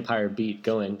vampire beat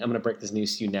going. I'm going to break this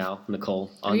news to you now, Nicole,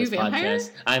 on Are you this a vampire?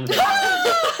 podcast. I'm a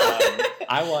vampire.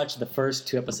 I watched the first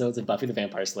 2 episodes of Buffy the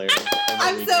Vampire Slayer. over the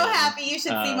I'm so weekend. happy. You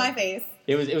should see my face.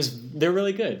 It was they're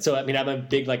really good. So I mean, I'm a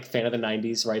big like fan of the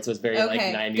 '90s, right? So it's very like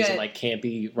Okay, '90s good. and like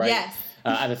campy, right? Yes.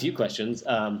 I have a few questions.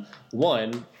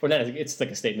 One, or not, it's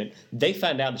like a statement. They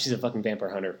found out that she's a fucking vampire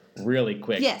hunter really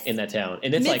quick Yes. in that town,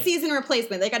 and it's like Mid-season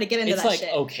replacement. They got to get into it's that like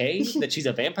shit. okay that she's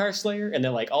a vampire slayer, and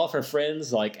then like all of her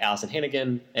friends, like Allison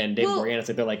Hannigan and David Well- Boreanaz,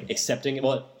 like they're like accepting it.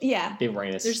 Well, Yeah. David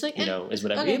Boreanaz, There's, like, you know, is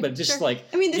whatever. okay, Yeah, but just sure. like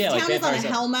I mean, this yeah, town like is on a vampires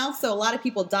are- hellmouth, so a lot of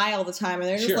people die all the time, and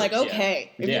they're just Sure, like, yeah.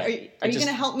 okay, Yeah. are I you just- going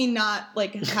to help me not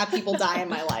like have people die in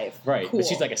my life? Right, Cool. but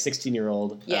she's like a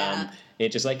 16-year-old. Yeah.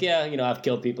 It's just like yeah, you know, I've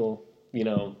killed people. You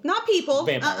know, not people.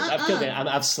 vampires. I've killed.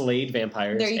 I've slayed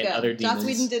vampires There you and go. other demons. Joss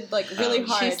Whedon did like really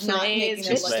hard She not slays, making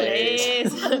she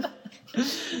it look slays.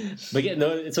 But yeah,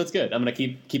 no, so it's good. I'm gonna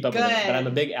keep up with it. Good. But I'm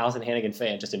a big Allison Hannigan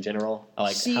fan, just in general. I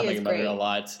like She How I Met is Your Mother great. a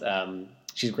lot.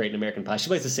 She's great in American Pie. She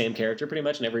plays the same character pretty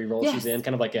much in every role Yes. she's in.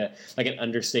 Kind of like an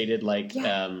understated, like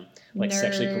Yeah. like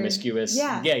sexually Nerd. promiscuous.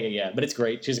 Yeah. yeah. But it's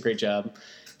great. She does a great job.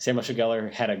 Sarah Michelle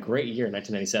Gellar had a great year in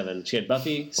 1997. She had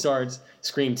Buffy, Stars,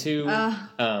 Scream 2.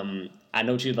 I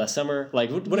Know What You Did Last Summer.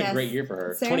 Like, what a Yes. great year for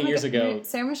her. Sarah 20 years ago.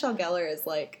 Sarah Michelle Gellar is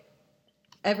like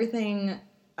everything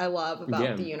I love about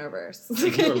Yeah. the universe.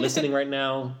 If you are listening right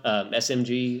now,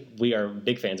 SMG, we are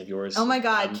big fans of yours. Oh my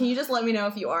god, can you just let me know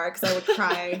if you are? Because I would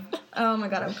cry. Oh my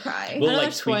god, I would cry. We'll Another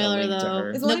like tweet a spoiler, link to though.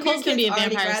 her. Is one of your Nicole's gonna be kids a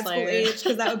already vampire grad school slayer. age?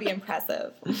 Because that would be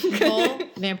impressive. Nicole,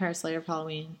 Vampire Slayer of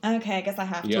Halloween. Okay, I guess I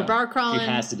have to. Yeah. We're bar crawling. She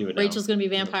has to do it now. Rachel's gonna be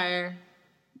vampire.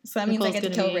 So that means I Nicole's get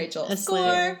to gonna kill be Rachel. a Score.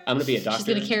 slayer. I'm gonna be a doctor.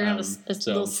 She's gonna carry around a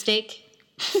so little steak.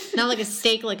 Not like a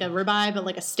steak, like a ribeye, but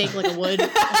like a steak, like a wood, a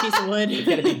piece of wood. It's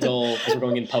gotta be dull because we're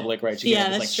going in public, right? She Yeah,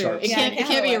 can't have, that's like, true. sharp It Yeah, can't- I it can't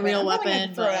have be a weapon. real I'm probably weapon,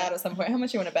 gonna throw it but- out at some point. How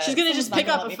much you want to bet? She's gonna just Someone's pick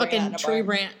not up gonna a let me bring it fucking out in a tree bar.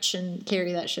 branch and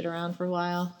carry that shit around for a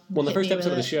while. Well, in the Hit first me episode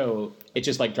of the with it. show, it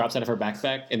just like drops out of her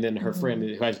backpack, and then her friend,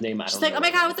 who has name I don't She's know. like, oh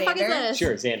my god, what the fuck is Xander? this?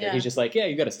 Sure, Xander. Yeah. He's just like, yeah,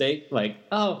 you got a steak. Like,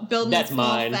 oh, Building that's a small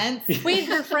mine. fence. Wait,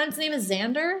 her friend's name is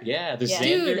Xander? Yeah, there's Yeah.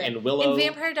 Xander Dude, and Willow. in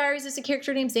Vampire Diaries, there's a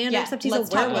character named Xander, Yeah, except he's let's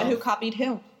a talk werewolf. about who copied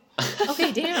who.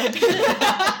 Okay, damn.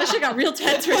 That shit got real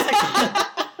tense for a second.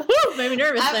 Woo, made me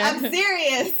nervous there. I'm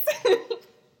serious.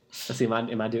 Let's see,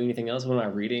 am I doing anything else? What am I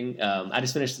reading? I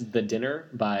just finished The Dinner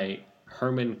by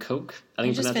Herman Koch. I think I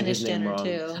I'm just pronouncing his finished name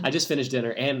Dinner, wrong. too. I just finished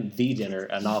Dinner and The Dinner,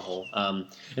 a novel.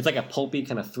 It's like a pulpy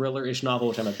kind of thriller-ish novel,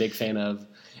 which I'm a big fan of.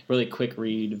 Really quick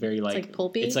read, very like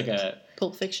pulpy? It's like a,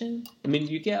 Pulp Fiction? I mean,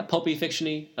 pulpy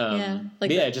fictiony. Yeah, like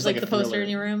but yeah, the- just like like a the poster thriller. in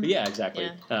your room? Yeah,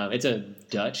 exactly. It's a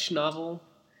Dutch novel,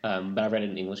 but I read it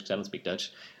in English because I don't speak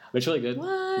Dutch. But it's really good. What?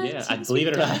 Yeah, You I don't believe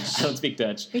it or speak not, Dutch? I don't speak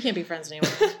Dutch. We can't be friends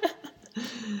anymore.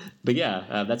 But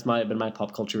yeah, that's been my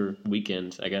pop culture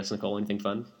weekend, I guess. Nicole, anything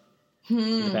fun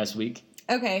in the past week?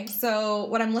 Okay, so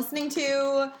what I'm listening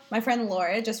to, my friend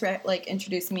Laura just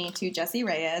introduced me to Jessie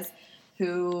Reyes,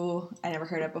 who I never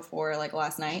heard of before, like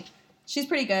last night. She's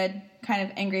pretty good. Kind of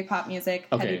angry pop music,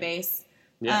 Okay. heavy bass.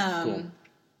 Yeah, cool.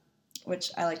 Which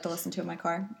I like to listen to in my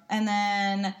car. And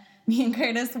then me and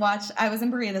Curtis watched, I was in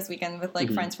Berea this weekend with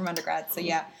like friends from undergrad. So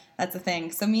yeah, that's a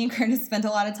thing. So me and Curtis spent a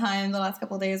lot of time the last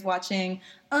couple of days watching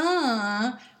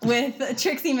with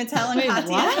Trixie Mattel and Wait,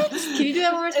 Katya. what? Can you do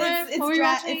that one more time? It's What were you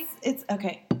watching? it's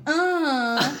okay.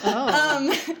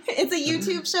 Oh. It's a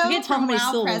YouTube show. You can't tell how from many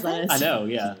Wow syllables Presents. that I is. know,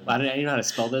 yeah. I don't know how to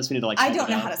spell this. We need to like. I type don't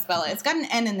it know out. how to spell it. It's got an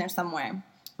N in there somewhere.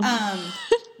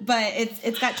 But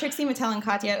it's got Trixie Mattel and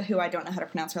Katya, who I don't know how to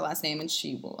pronounce her last name, and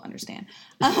she will understand.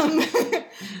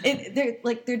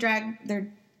 They're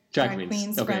drag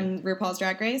queens Okay. from RuPaul's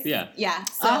Drag Race. Yeah. Yeah.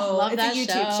 So Oh, love it's that a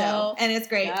YouTube show, and it's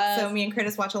great. Yes. So me and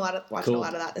Curtis watched a lot of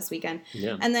that this weekend.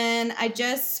 Yeah. And then I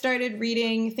just started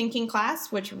reading Thinking Class,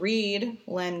 which Reed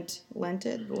lent, like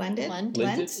Catholic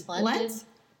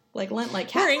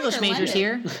We're English or majors lended?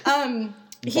 here.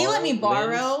 He let me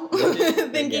borrow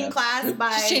Thinking Yeah. Class by.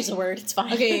 Just change the word. It's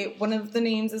fine. Okay, one of the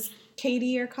names is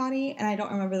Katie or Cotty, and I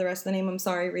don't remember the rest of the name. I'm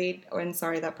sorry, Reed, and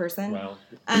sorry that person. Wow.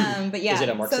 But yeah, Is it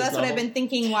a so Marxist that's what I've novel? been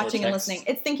thinking, watching, and text? listening.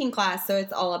 It's Thinking Class, so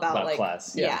it's all about like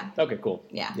class. yeah. Okay, cool.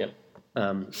 Yeah. Yep.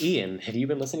 Ian, have you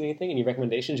been listening to anything? Any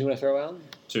recommendations you want to throw out?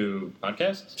 To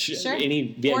podcast? Sure.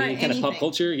 Any Or any kind of pop anything.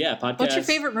 culture? Yeah, podcast. What's your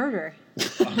favorite murder?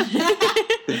 That's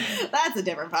a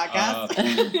different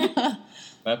podcast.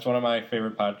 That's one of my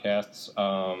favorite podcasts.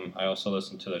 I also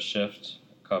listen to The Shift.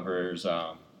 Covers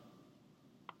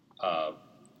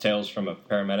tales from a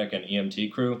paramedic and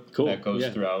EMT crew. Cool, That goes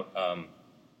yeah. throughout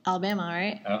Alabama,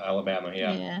 right? Alabama.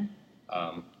 Yeah.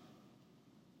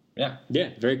 Yeah. Yeah,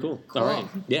 very cool. Cool. All right.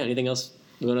 Yeah, anything else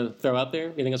you want to throw out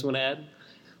there? Anything else you want to add?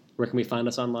 Where can we find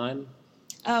us online?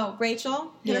 Oh,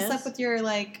 Rachel, hit us Yes? up with your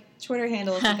like Twitter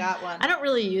handle if you got one. I don't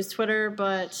really use Twitter,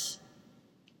 but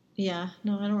yeah,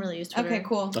 no, I don't really use Twitter. Okay,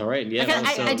 cool. All right. Yeah.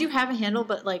 Like, so I do have a handle,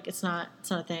 but like it's not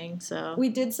a thing. So We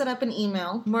did set up an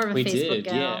email. more of a We Facebook did,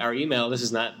 gal. yeah. Our email, this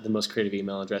is not the most creative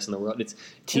email address in the world. It's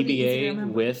It'll be easy to TBA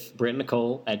remember. with Brent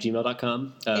Nicole at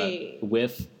gmail.com. Hey.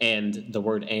 With and the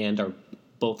word and are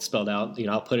both spelled out. You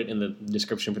know, I'll put it in the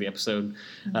description for the episode.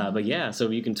 But yeah,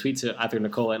 so you can tweet to either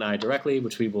Nicole and I directly,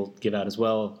 which we will give out as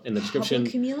well in the description.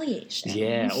 Public humiliation.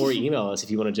 Yeah, or email us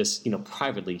if you want to just,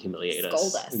 privately humiliate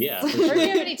Scold us. Yeah, for Or sure. if you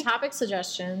have any topic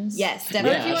suggestions, Yes, Or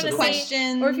definitely. if you want to absolutely. say,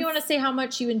 questions, or if you want to say how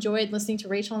much you enjoyed listening to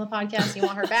Rachel on the podcast, and you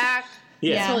want her back.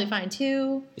 Yeah. It's totally fine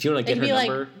too. If you want to It get could her be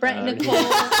number. like Brett and Nicole.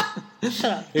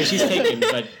 Shut up. Yeah, she's taken,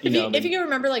 but If you can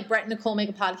remember, like Brett and Nicole make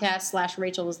a podcast /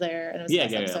 Rachel was there, and it was the yeah,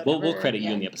 best yeah. episode We'll ever. credit you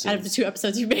Yeah. in the Out of the episode. 2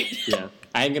 episodes you made. Yeah,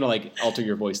 I am gonna alter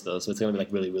your voice though, so it's gonna be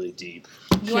really, really deep.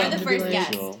 you are the Yeah, first really.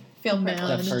 guest. Feel Man.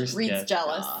 privileged. The first Reed's guest.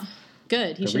 jealous.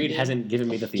 Good. He But should Reed be. hasn't given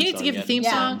me the theme He needs to song give yet. the theme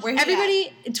Yeah, song. where he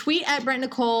Everybody tweet at Brett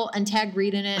Nicole and tag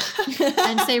Reed in it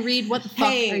and say, Reed, what the fuck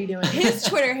are you doing? His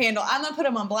Twitter handle, I'm gonna put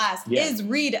him on blast, Yeah. is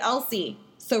Reed Elsey.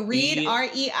 So Reed, E-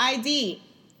 REIDELSEA.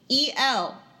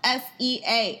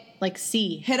 Like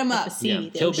C. Hit him Like up. the C. Yeah. there.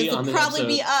 He'll be This on will the probably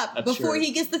be episode, up I'm before sure.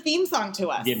 he gets the theme song to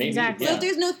us. Yeah, maybe. Exactly. So Yeah. if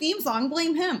there's no theme song,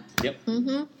 blame him. Yep. Mm-hmm.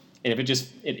 And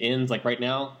if it ends like right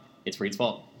now, it's Reed's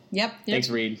fault. Yep. Thanks,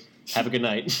 Reed. Have a good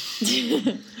night.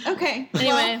 Okay. Anyway,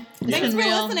 well, it's thanks been for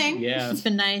real. listening. Yeah. It's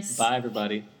been nice. Bye,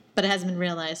 everybody. But it hasn't been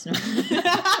realized. No.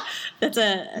 That's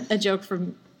a joke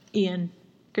from Ian.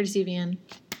 Courtesy of Ian.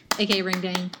 A.K.A. Ring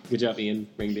Dang. Good job, Ian.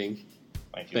 Ring ding.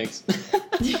 Thank you. Thanks.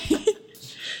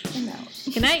 No.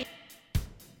 Good night.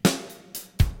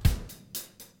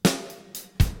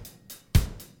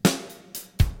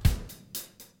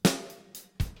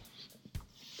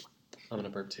 I'm gonna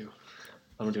burp too.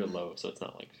 I'm gonna do it low so it's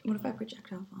not like. What if I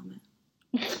projectile vomit?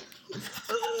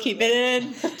 Keep it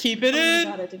in. Keep it Oh in.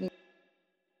 my god, I didn't.